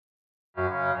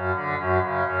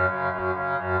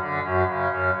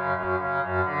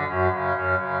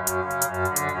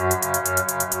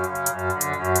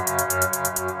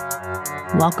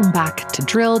Welcome back to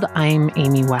Drilled. I'm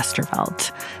Amy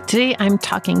Westervelt. Today, I'm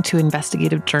talking to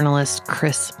investigative journalist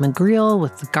Chris McGreal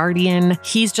with The Guardian.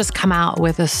 He's just come out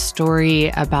with a story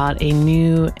about a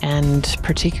new and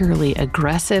particularly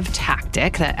aggressive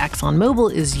tactic that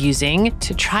ExxonMobil is using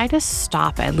to try to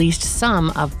stop at least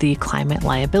some of the climate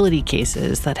liability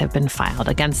cases that have been filed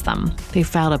against them. They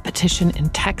filed a petition in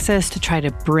Texas to try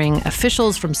to bring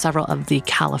officials from several of the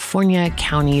California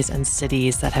counties and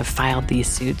cities that have filed these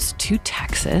suits to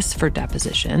Texas for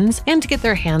depositions and to get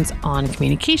their hands on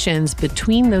communications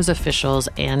between those officials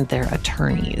and their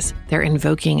attorneys. They're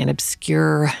invoking an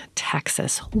obscure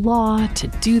Texas law to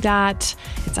do that.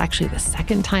 It's actually the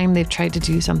second time they've tried to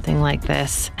do something like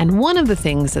this. And one of the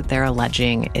things that they're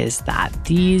alleging is that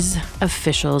these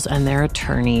officials and their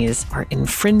attorneys are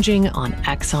infringing on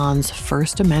Exxon's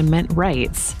First Amendment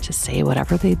rights to say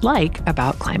whatever they'd like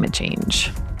about climate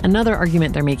change. Another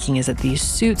argument they're making is that these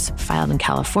suits filed in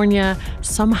California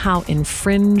somehow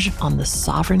infringe on the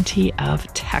sovereignty of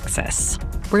Texas.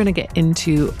 We're going to get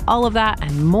into all of that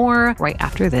and more right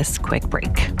after this quick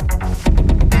break.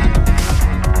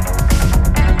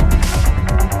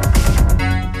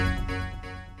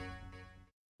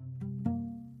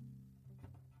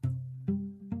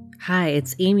 Hi,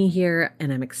 it's Amy here,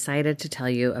 and I'm excited to tell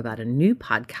you about a new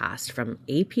podcast from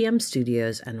APM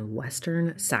Studios and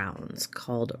Western Sounds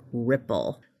called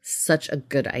Ripple. Such a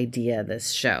good idea,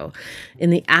 this show. In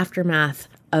the aftermath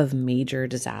of major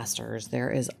disasters, there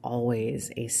is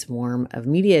always a swarm of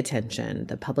media attention.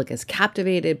 The public is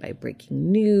captivated by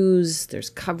breaking news, there's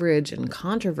coverage and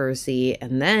controversy,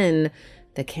 and then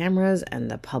the cameras and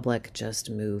the public just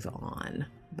move on.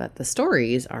 But the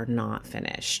stories are not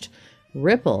finished.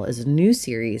 Ripple is a new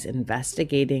series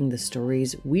investigating the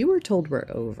stories we were told were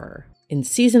over. In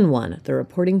season 1, the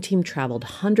reporting team traveled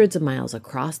hundreds of miles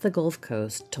across the Gulf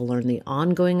Coast to learn the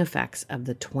ongoing effects of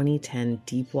the 2010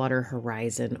 Deepwater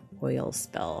Horizon oil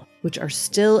spill, which are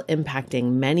still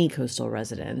impacting many coastal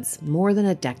residents more than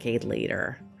a decade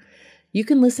later. You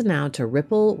can listen now to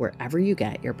Ripple wherever you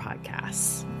get your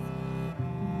podcasts.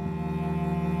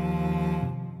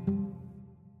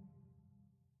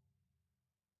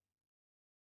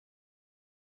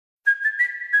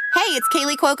 Hey, it's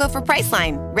Kaylee Cuoco for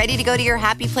Priceline. Ready to go to your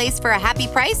happy place for a happy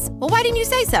price? Well, why didn't you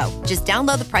say so? Just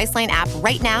download the Priceline app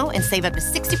right now and save up to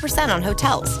 60% on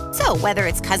hotels. So whether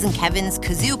it's Cousin Kevin's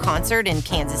Kazoo Concert in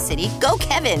Kansas City, go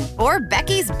Kevin, or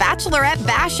Becky's Bachelorette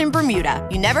Bash in Bermuda,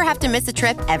 you never have to miss a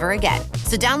trip ever again.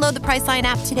 So download the Priceline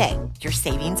app today. Your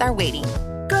savings are waiting.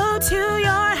 Go to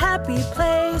your happy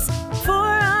place for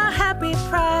a happy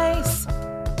price.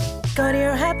 Go to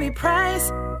your happy price,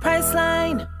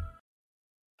 Priceline.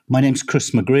 My name's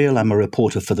Chris McGreal. I'm a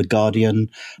reporter for The Guardian.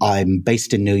 I'm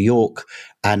based in New York,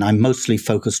 and I'm mostly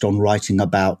focused on writing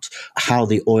about how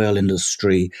the oil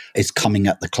industry is coming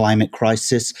at the climate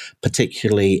crisis,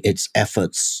 particularly its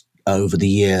efforts over the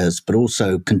years, but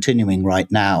also continuing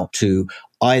right now to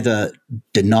either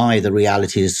deny the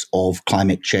realities of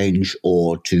climate change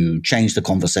or to change the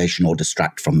conversation or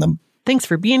distract from them. Thanks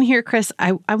for being here, Chris.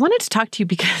 I wanted to talk to you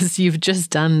because you've just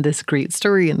done this great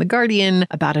story in The Guardian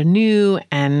about a new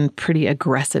and pretty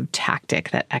aggressive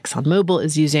tactic that ExxonMobil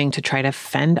is using to try to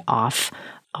fend off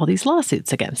all these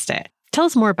lawsuits against it. Tell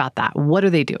us more about that. What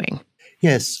are they doing?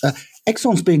 Yes,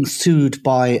 Exxon's being sued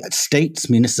by states,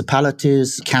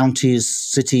 municipalities, counties,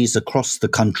 cities across the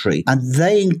country, and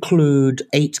they include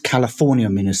 8 California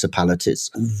municipalities.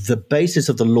 The basis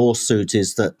of the lawsuit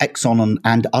is that Exxon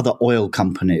and other oil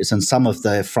companies and some of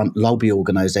their front lobby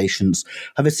organizations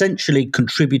have essentially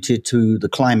contributed to the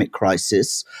climate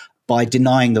crisis by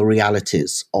denying the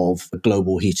realities of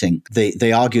global heating.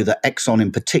 They argue that Exxon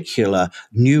in particular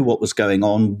knew what was going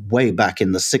on way back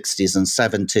in the 60s and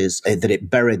 70s, that it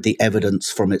buried the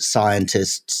evidence from its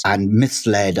scientists and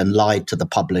misled and lied to the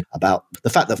public about the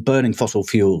fact that burning fossil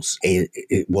fuels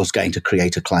it was going to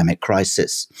create a climate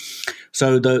crisis.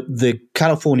 So the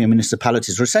California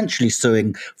municipalities are essentially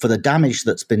suing for the damage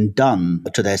that's been done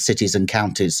to their cities and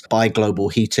counties by global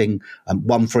heating.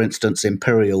 One, for instance,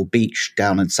 Imperial Beach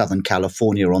down in Southern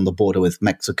California on the border with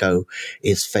Mexico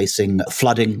is facing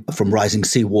flooding from rising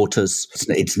seawaters.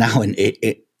 It's now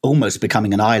almost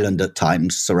becoming an island at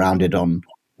times, surrounded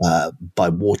by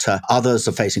water. Others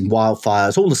are facing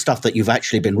wildfires, all the stuff that you've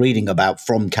actually been reading about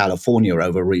from California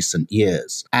over recent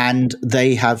years. And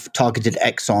they have targeted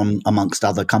Exxon amongst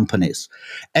other companies.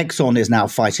 Exxon is now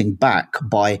fighting back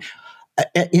by,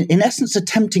 in essence,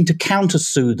 attempting to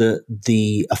countersue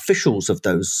the officials of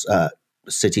those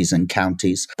cities and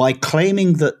counties by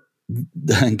claiming that,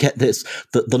 and get this,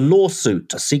 that the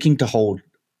lawsuit seeking to hold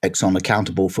Exxon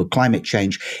accountable for climate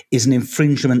change is an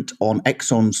infringement on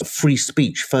Exxon's free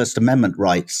speech, First Amendment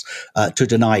rights to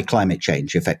deny climate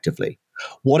change effectively.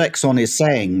 What Exxon is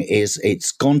saying is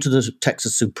it's gone to the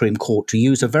Texas Supreme Court to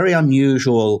use a very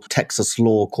unusual Texas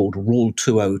law called Rule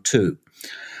 202.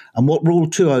 And what Rule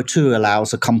 202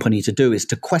 allows a company to do is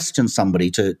to question somebody,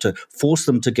 to force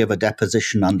them to give a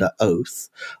deposition under oath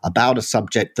about a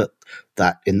subject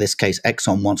that in this case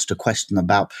Exxon wants to question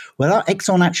about, without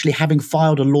Exxon actually having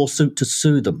filed a lawsuit to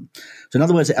sue them. So in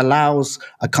other words, it allows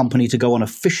a company to go on a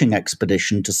fishing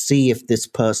expedition to see if this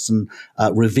person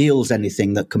reveals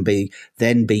anything that can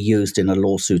then be used in a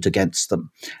lawsuit against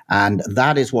them. And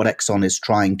that is what Exxon is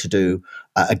trying to do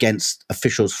against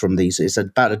officials from these. It's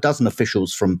about a dozen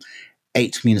officials from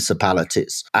 8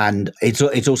 municipalities. And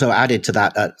it's also added to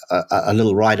that a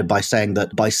little rider by saying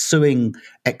that by suing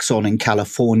Exxon in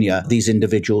California, these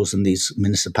individuals and these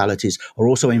municipalities are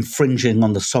also infringing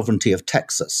on the sovereignty of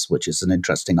Texas, which is an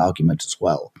interesting argument as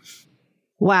well.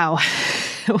 Wow.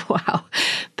 Wow.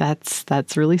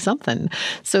 That's really something.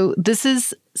 So this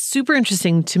is super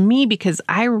interesting to me because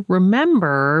I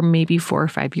remember maybe 4 or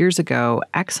 5 years ago,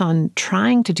 Exxon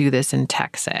trying to do this in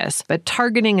Texas, but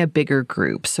targeting a bigger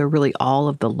group. So really all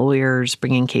of the lawyers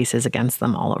bringing cases against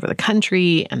them all over the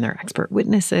country and their expert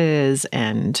witnesses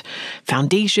and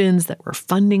foundations that were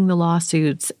funding the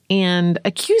lawsuits and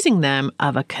accusing them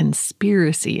of a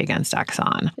conspiracy against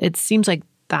Exxon. It seems like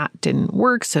that didn't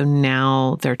work. So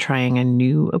now they're trying a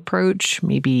new approach,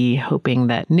 maybe hoping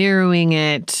that narrowing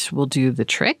it will do the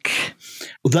trick.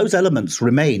 Well, those elements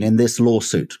remain in this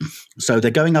lawsuit. So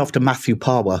they're going after Matthew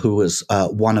Power, who was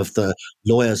one of the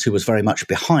lawyers who was very much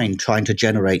behind trying to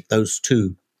generate those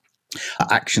two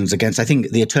actions against, I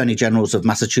think, the attorney generals of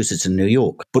Massachusetts and New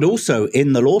York. But also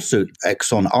in the lawsuit,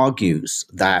 Exxon argues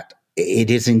that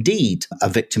it is indeed a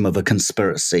victim of a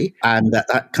conspiracy, and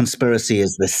that conspiracy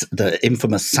is the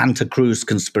infamous Santa Cruz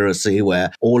conspiracy, where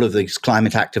all of these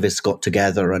climate activists got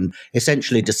together and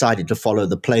essentially decided to follow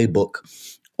the playbook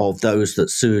of those that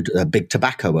sued Big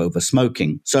Tobacco over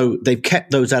smoking. So they've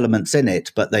kept those elements in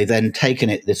it, but they've then taken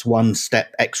it this one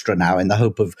step extra now in the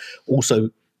hope of also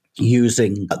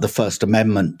using the First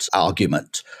Amendment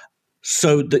argument.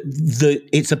 So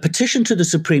it's a petition to the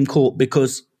Supreme Court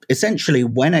because essentially,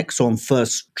 when Exxon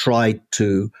first tried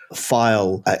to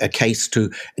file a case to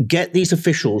get these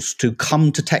officials to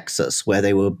come to Texas, where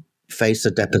they will face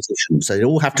a deposition, so they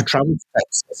all have to travel to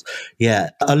Texas. Yeah,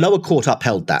 a lower court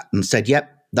upheld that and said,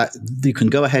 yep, that you can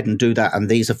go ahead and do that, and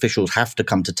these officials have to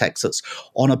come to Texas.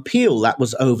 On appeal, that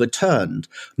was overturned,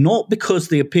 not because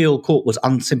the appeal court was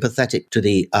unsympathetic to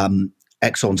the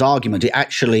Exxon's argument. It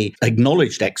actually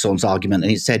acknowledged Exxon's argument,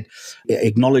 and it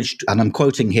acknowledged, and I'm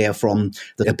quoting here from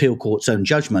the appeal court's own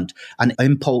judgment, an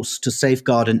impulse to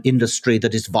safeguard an industry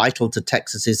that is vital to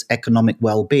Texas's economic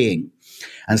well-being,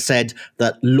 and said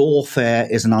that lawfare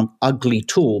is an ugly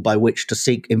tool by which to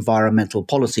seek environmental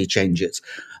policy changes.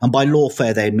 And by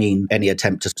lawfare, they mean any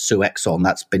attempt to sue Exxon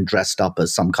that's been dressed up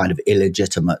as some kind of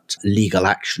illegitimate legal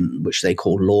action, which they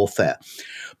call lawfare.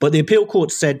 But the appeal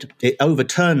court said it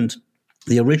overturned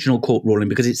the original court ruling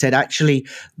because it said actually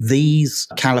these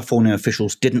California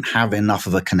officials didn't have enough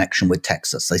of a connection with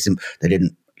Texas. They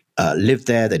didn't live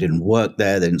there, they didn't work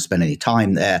there, they didn't spend any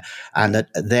time there, and that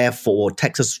therefore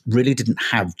Texas really didn't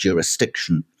have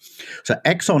jurisdiction. So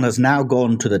Exxon has now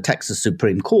gone to the Texas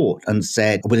Supreme Court and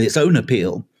said, with its own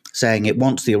appeal, saying it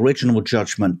wants the original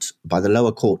judgment by the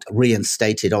lower court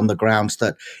reinstated on the grounds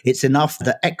that it's enough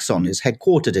that Exxon is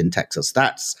headquartered in Texas.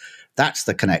 That's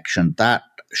the connection. That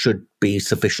should be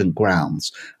sufficient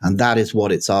grounds. And that is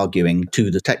what it's arguing to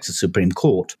the Texas Supreme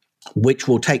Court, which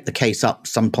will take the case up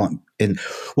some point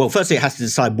firstly, it has to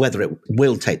decide whether it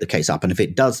will take the case up. And if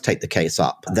it does take the case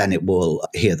up, then it will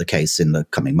hear the case in the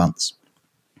coming months.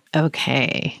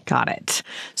 Okay, got it.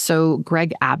 So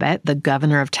Greg Abbott, the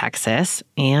governor of Texas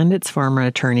and its former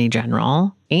attorney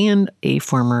general and a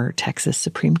former Texas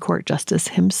Supreme Court justice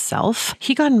himself,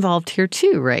 he got involved here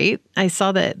too, right? I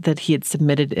saw that he had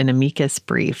submitted an amicus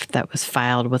brief that was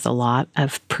filed with a lot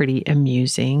of pretty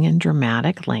amusing and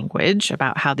dramatic language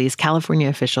about how these California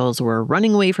officials were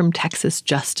running away from Texas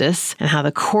justice and how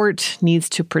the court needs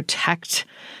to protect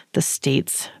the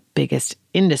state's biggest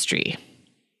industry.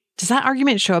 Does that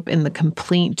argument show up in the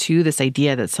complaint too, this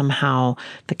idea that somehow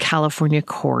the California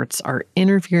courts are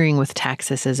interfering with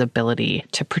Texas's ability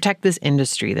to protect this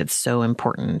industry that's so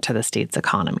important to the state's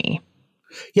economy?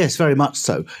 Yes, very much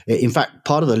so. In fact,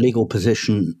 part of the legal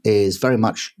position is very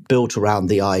much built around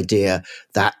the idea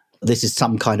that this is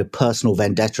some kind of personal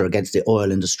vendetta against the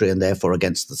oil industry and therefore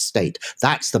against the state.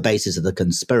 That's the basis of the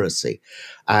conspiracy,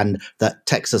 and that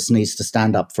Texas needs to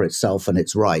stand up for itself and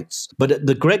its rights. But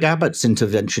the Greg Abbott's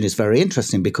intervention is very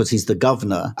interesting because he's the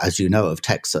governor, as you know, of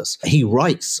Texas. He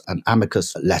writes an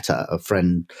amicus letter, a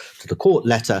friend to the court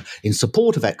letter, in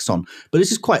support of Exxon. But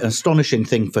this is quite an astonishing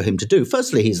thing for him to do.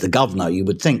 Firstly, he's the governor. You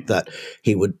would think that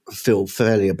he would feel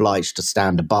fairly obliged to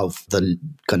stand above the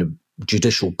kind of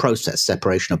judicial process,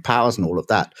 separation of powers and all of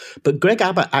that. But Greg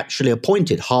Abbott actually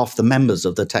appointed half the members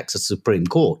of the Texas Supreme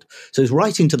Court. So he's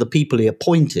writing to the people he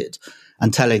appointed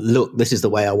and telling, look, this is the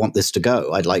way I want this to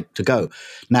go. I'd like to go.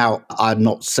 Now, I'm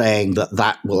not saying that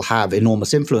that will have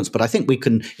enormous influence, but I think we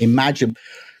can imagine,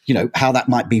 how that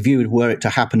might be viewed were it to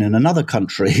happen in another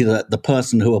country, that the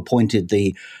person who appointed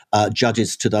the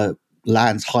judges to the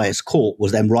land's highest court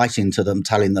was then writing to them,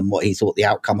 telling them what he thought the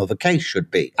outcome of a case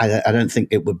should be. I don't think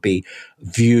it would be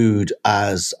viewed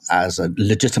as a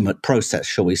legitimate process,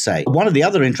 shall we say. One of the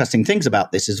other interesting things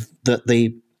about this is that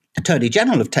the Attorney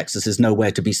General of Texas is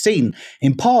nowhere to be seen,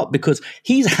 in part because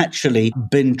he's actually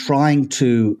been trying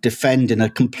to defend in a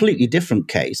completely different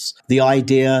case the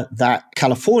idea that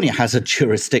California has a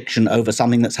jurisdiction over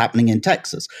something that's happening in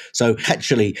Texas. So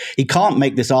actually, he can't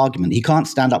make this argument. He can't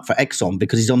stand up for Exxon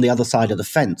because he's on the other side of the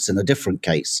fence in a different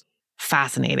case.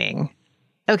 Fascinating.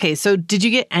 Okay, so did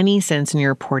you get any sense in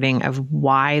your reporting of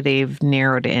why they've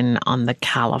narrowed in on the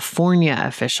California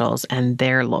officials and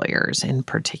their lawyers in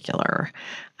particular?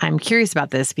 I'm curious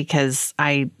about this because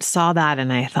I saw that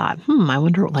and I thought, I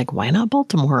wonder, why not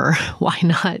Baltimore? Why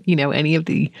not, any of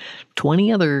the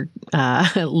 20 other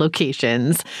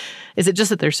locations? Is it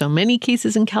just that there's so many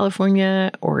cases in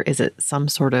California, or is it some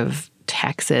sort of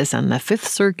Texas and the Fifth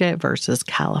Circuit versus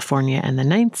California and the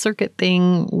Ninth Circuit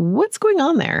thing? What's going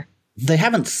on there? They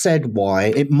haven't said why.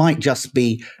 It might just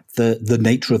be the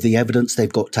nature of the evidence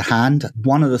they've got to hand.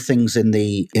 One of the things in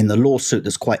the lawsuit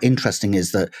that's quite interesting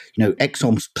is that,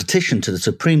 Exxon's petition to the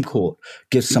Supreme Court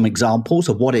gives some examples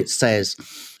of what it says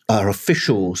are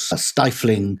officials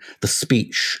stifling the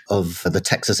speech of the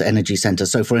Texas Energy Center.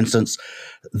 So, for instance,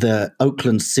 the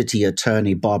Oakland City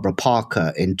Attorney Barbara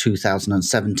Parker in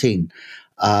 2017,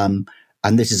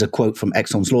 and this is a quote from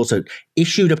Exxon's lawsuit,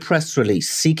 issued a press release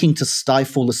seeking to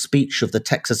stifle the speech of the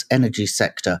Texas energy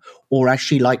sector, or as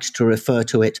she likes to refer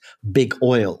to it, big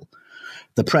oil.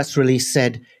 The press release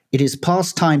said, "It is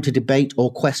past time to debate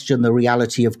or question the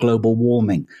reality of global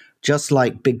warming. Just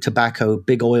like big tobacco,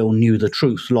 big oil knew the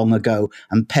truth long ago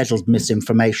and peddled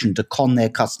misinformation to con their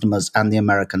customers and the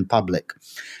American public."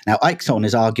 Now, Exxon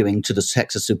is arguing to the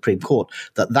Texas Supreme Court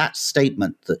that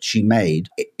statement that she made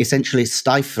essentially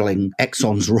stifling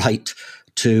Exxon's right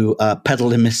to peddle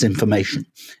the misinformation,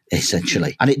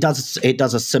 essentially. And it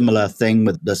does a similar thing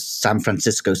with the San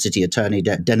Francisco City Attorney,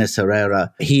 Dennis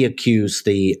Herrera. He accused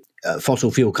the fossil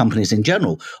fuel companies in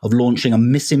general of launching a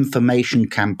misinformation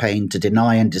campaign to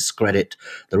deny and discredit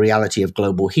the reality of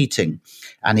global heating.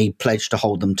 And he pledged to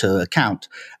hold them to account.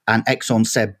 And Exxon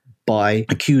said by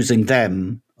accusing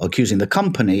the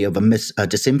company of a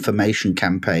disinformation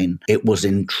campaign, he was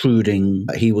intruding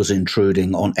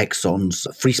on Exxon's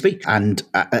free speech. And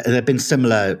there have been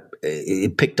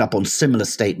it picked up on similar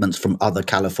statements from other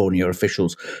California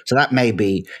officials. So that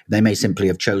they may simply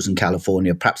have chosen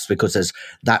California, perhaps because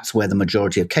that's where the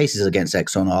majority of cases against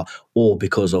Exxon are, or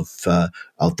because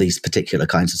of these particular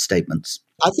kinds of statements.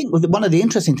 I think one of the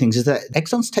interesting things is that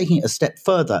Exxon's taking it a step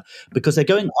further because they're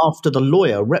going after the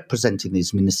lawyer representing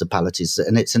these municipalities.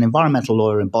 And it's an environmental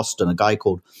lawyer in Boston, a guy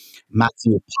called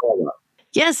Matthew Power.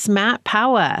 Yes, Matt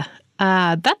Power.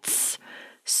 That's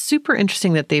super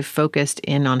interesting that they've focused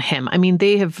in on him. I mean,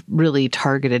 they have really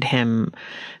targeted him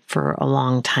for a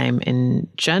long time in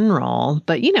general,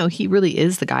 but he really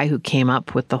is the guy who came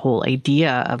up with the whole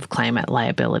idea of climate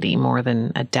liability more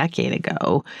than a decade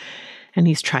ago. And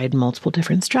he's tried multiple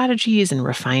different strategies and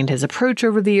refined his approach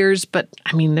over the years. But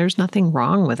I mean, there's nothing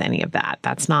wrong with any of that.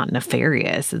 That's not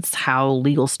nefarious. It's how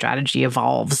legal strategy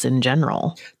evolves in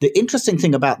general. The interesting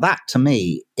thing about that to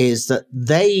me is that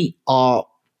they are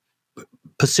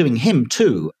pursuing him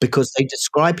too, because they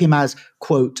describe him as,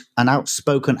 quote, an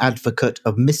outspoken advocate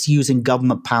of misusing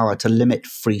government power to limit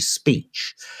free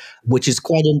speech, which is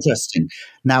quite interesting.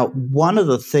 Now, one of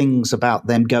the things about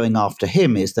them going after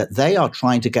him is that they are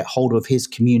trying to get hold of his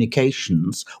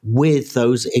communications with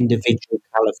those individual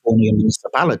California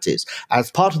municipalities.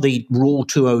 As part of the Rule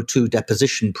 202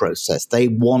 deposition process, they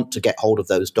want to get hold of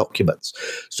those documents.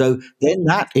 So then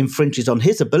that infringes on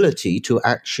his ability to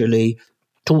actually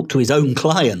talk to his own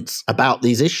clients about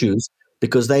these issues,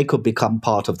 because they could become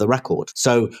part of the record.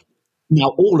 So now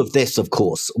all of this, of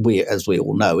course, as we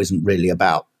all know, isn't really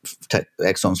about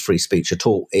Exxon's free speech at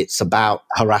all. It's about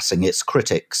harassing its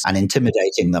critics and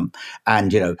intimidating them.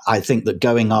 And, I think that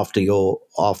going after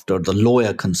the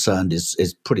lawyer concerned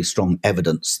is pretty strong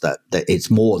evidence that it's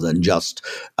more than just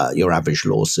your average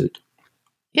lawsuit.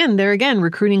 Yeah, and there again,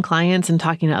 recruiting clients and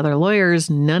talking to other lawyers,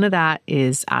 none of that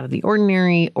is out of the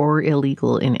ordinary or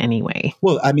illegal in any way.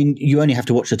 Well, I mean, you only have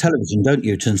to watch the television, don't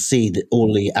you, to see that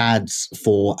all the ads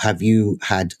for, have you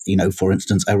had, for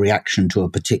instance, a reaction to a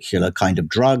particular kind of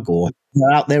drug, or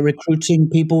they're out there recruiting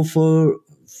people for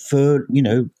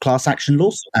class action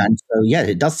lawsuits. And so, yeah,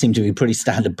 it does seem to be pretty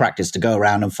standard practice to go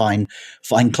around and find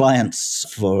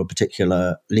clients for a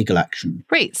particular legal action.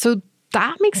 Right. So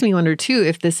that makes me wonder, too,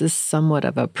 if this is somewhat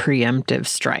of a preemptive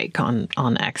strike on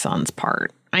Exxon's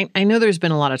part. I know there's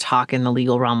been a lot of talk in the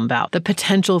legal realm about the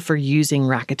potential for using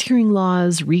racketeering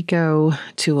laws, RICO,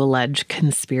 to allege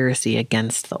conspiracy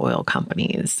against the oil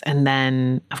companies. And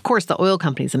then, of course, the oil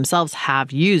companies themselves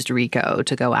have used RICO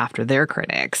to go after their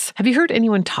critics. Have you heard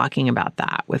anyone talking about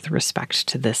that with respect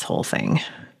to this whole thing?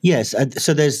 Yes.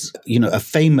 So there's, a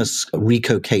famous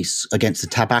RICO case against the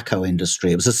tobacco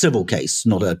industry. It was a civil case,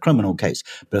 not a criminal case,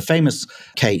 but a famous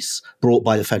case brought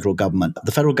by the federal government.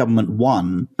 The federal government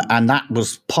won, and that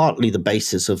was partly the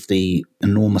basis of the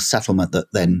enormous settlement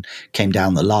that then came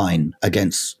down the line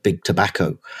against big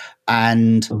tobacco.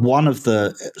 And one of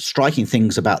the striking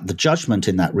things about the judgment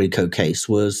in that RICO case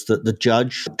was that the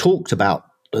judge talked about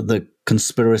the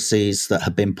conspiracies that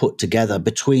have been put together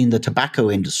between the tobacco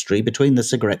industry, between the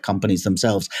cigarette companies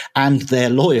themselves and their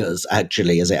lawyers,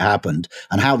 actually, as it happened,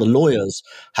 and how the lawyers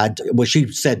she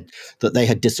said that they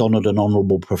had dishonored an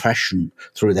honorable profession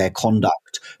through their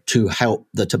conduct to help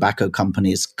the tobacco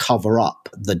companies cover up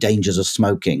the dangers of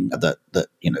smoking, that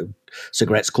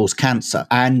cigarettes cause cancer.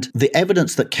 And the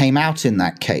evidence that came out in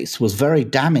that case was very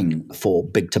damning for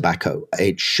big tobacco.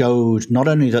 It showed not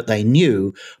only that they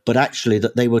knew, but actually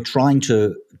that they were trying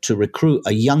to recruit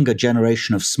a younger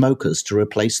generation of smokers to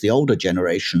replace the older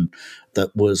generation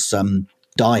that was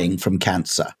dying from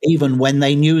cancer, even when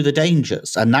they knew the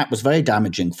dangers. And that was very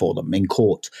damaging for them in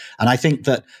court. And I think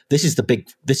that this is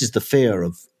the fear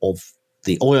of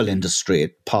the oil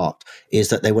industry part, is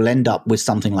that they will end up with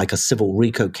something like a civil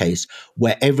RICO case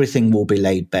where everything will be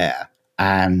laid bare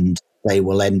and they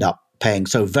will end up paying.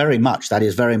 So that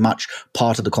is very much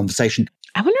part of the conversation.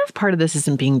 I wonder if part of this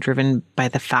isn't being driven by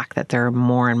the fact that there are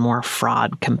more and more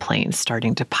fraud complaints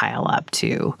starting to pile up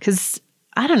too. Because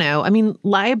I don't know. I mean,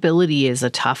 liability is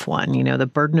a tough one. The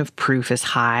burden of proof is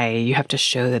high. You have to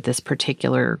show that this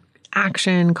particular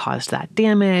action caused that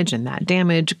damage and that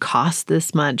damage cost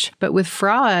this much. But with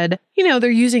fraud, they're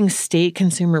using state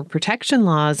consumer protection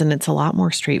laws and it's a lot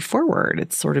more straightforward.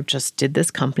 It's sort of just, did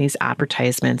this company's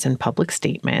advertisements and public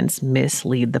statements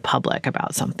mislead the public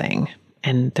about something?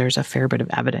 And there's a fair bit of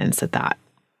evidence that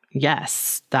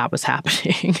yes, that was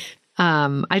happening.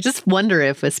 I just wonder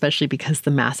if, especially because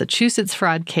the Massachusetts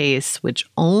fraud case, which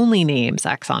only names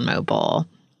ExxonMobil,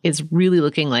 is really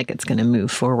looking like it's going to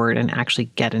move forward and actually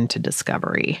get into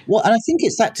discovery. Well, and I think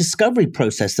it's that discovery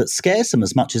process that scares them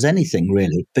as much as anything,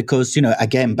 really, because,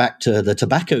 again, back to the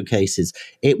tobacco cases,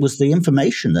 it was the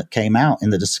information that came out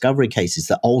in the discovery cases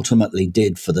that ultimately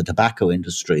did for the tobacco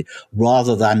industry,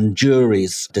 rather than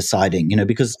juries deciding,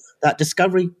 because that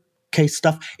discovery case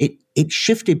stuff, it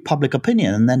shifted public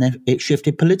opinion and then it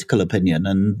shifted political opinion.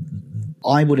 And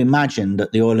I would imagine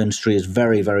that the oil industry is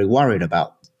very, very worried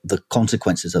about the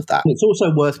consequences of that. It's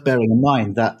also worth bearing in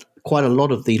mind that quite a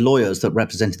lot of the lawyers that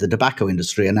represented the tobacco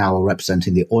industry are now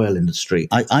representing the oil industry.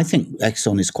 I think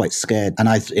Exxon is quite scared, and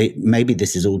maybe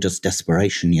this is all just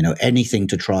desperation, anything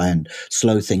to try and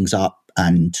slow things up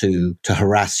and to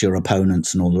harass your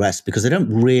opponents and all the rest, because they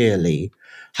don't really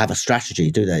have a strategy,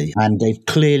 do they? And they've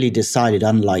clearly decided,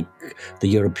 unlike the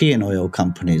European oil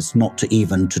companies, not to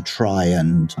even to try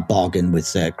and bargain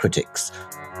with their critics.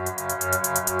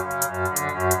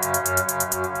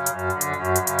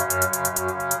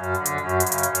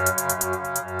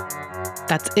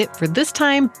 That's it for this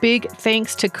time. Big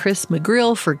thanks to Chris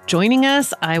McGreal for joining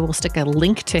us. I will stick a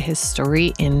link to his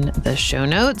story in the show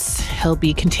notes. He'll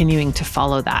be continuing to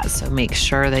follow that, so make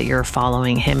sure that you're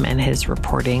following him and his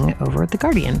reporting over at The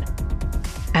Guardian.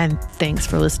 And thanks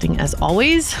for listening as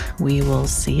always. We will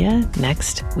see you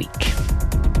next week.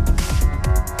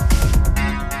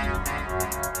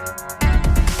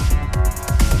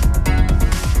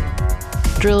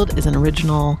 Drilled is an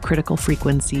original Critical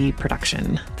Frequency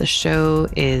production. The show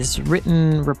is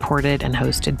written, reported, and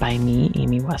hosted by me,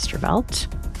 Amy Westervelt.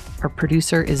 Our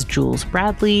producer is Jules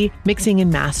Bradley, mixing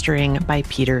and mastering by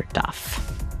Peter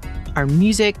Duff. Our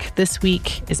music this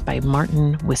week is by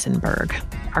Martin Wissenberg.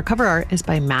 Our cover art is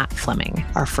by Matt Fleming.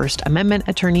 Our First Amendment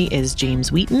attorney is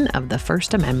James Wheaton of the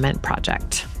First Amendment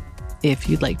Project. If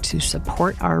you'd like to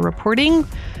support our reporting,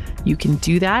 you can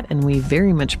do that, and we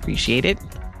very much appreciate it.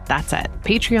 That's at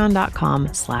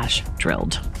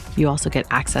patreon.com/drilled. You also get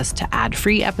access to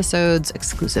ad-free episodes,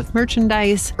 exclusive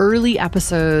merchandise, early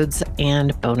episodes,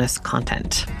 and bonus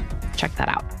content. Check that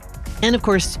out. And of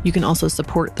course, you can also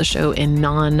support the show in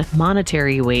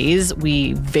non-monetary ways.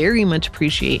 We very much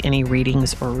appreciate any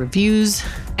ratings or reviews,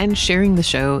 and sharing the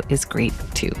show is great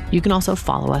too. You can also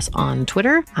follow us on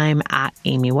Twitter. I'm at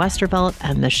Amy Westervelt,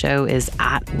 and the show is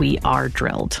at We Are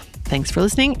Drilled. Thanks for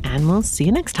listening, and we'll see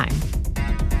you next time.